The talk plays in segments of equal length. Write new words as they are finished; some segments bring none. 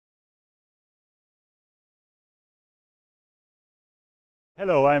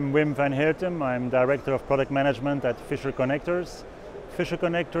Hello, I'm Wim Vanheertum. I'm Director of Product Management at Fischer Connectors. Fischer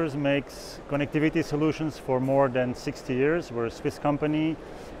Connectors makes connectivity solutions for more than 60 years. We're a Swiss company,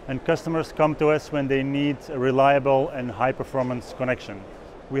 and customers come to us when they need a reliable and high-performance connection.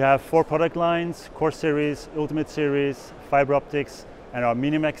 We have 4 product lines: Core Series, Ultimate Series, Fiber Optics, and our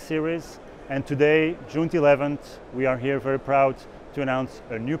Minimax series. And today, June 11th, we are here very proud to announce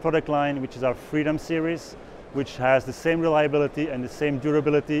a new product line, which is our Freedom Series, which has the same reliability and the same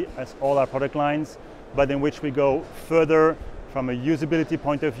durability as all our product lines, but in which we go further from a usability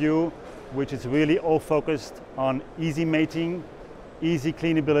point of view, which is really all focused on easy mating, easy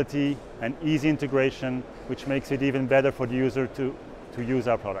cleanability, and easy integration, which makes it even better for the user to use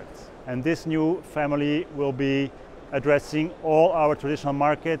our products. And this new family will be addressing all our traditional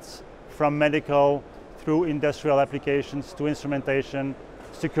markets, from medical through industrial applications to instrumentation,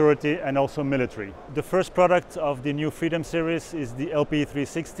 security, and also military. The first product of the new Freedom Series is the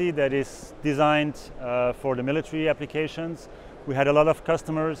LP360 that is designed for the military applications. We had a lot of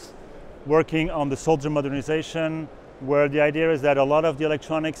customers working on the soldier modernization, where the idea is that a lot of the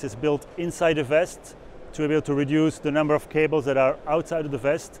electronics is built inside the vest to be able to reduce the number of cables that are outside of the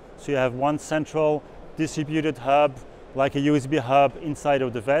vest. So you have one central distributed hub, like a USB hub inside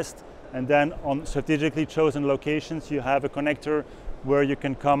of the vest, and then on strategically chosen locations you have a connector where you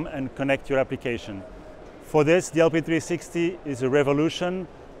can come and connect your application. For this, the LP360 is a revolution,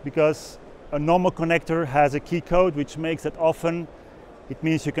 because a normal connector has a key code, which makes it often, it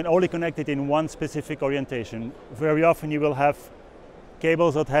means you can only connect it in one specific orientation. Very often you will have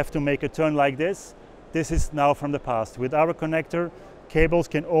cables that have to make a turn like this. This is now from the past. With our connector, cables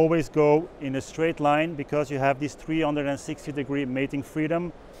can always go in a straight line because you have this 360-degree mating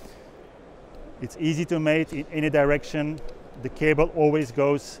freedom. It's easy to mate in any direction. The cable always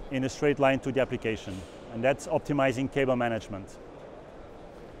goes in a straight line to the application, and that's optimizing cable management.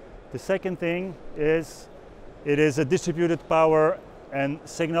 The second thing is it is a distributed power and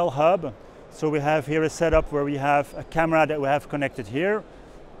signal hub. So we have here a setup where we have a camera that we have connected here,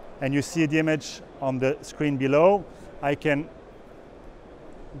 and you see the image on the screen below. I can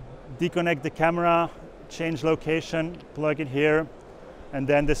disconnect the camera, change location, plug it here, and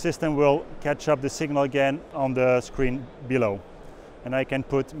then the system will catch up the signal again on the screen below. And I can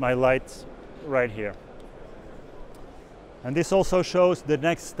put my light right here. And this also shows the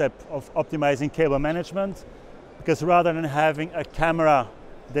next step of optimizing cable management, because rather than having a camera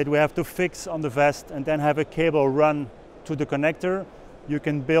that we have to fix on the vest and then have a cable run to the connector, you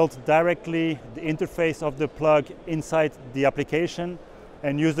can build directly the interface of the plug inside the application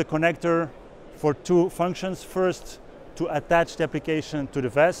and use the connector for 2 functions. First, to attach the application to the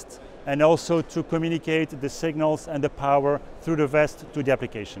vest, and also to communicate the signals and the power through the vest to the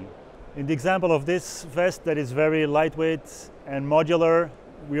application. In the example of this vest that is very lightweight and modular,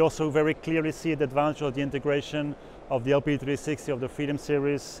 we also very clearly see the advantage of the integration of the LP360 of the Freedom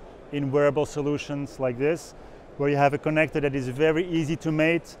Series in wearable solutions like this, where you have a connector that is very easy to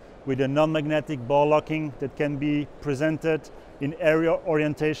mate with a non-magnetic ball locking that can be presented in area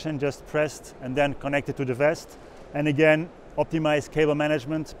orientation, just pressed and then connected to the vest. And again, optimize cable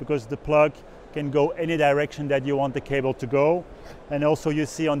management, because the plug can go any direction that you want the cable to go. And also you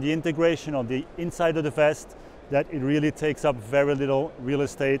see on the integration on the inside of the vest that it really takes up very little real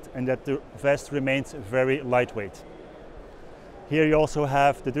estate, and that the vest remains very lightweight. Here you also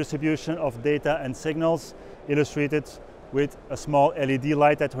have the distribution of data and signals illustrated with a small LED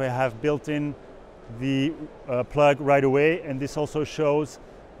light that we have built in the plug right away. And this also shows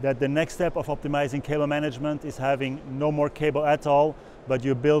that the next step of optimizing cable management is having no more cable at all, but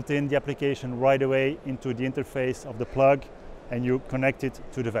you built in the application right away into the interface of the plug and you connect it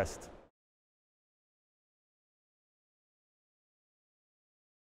to the vest.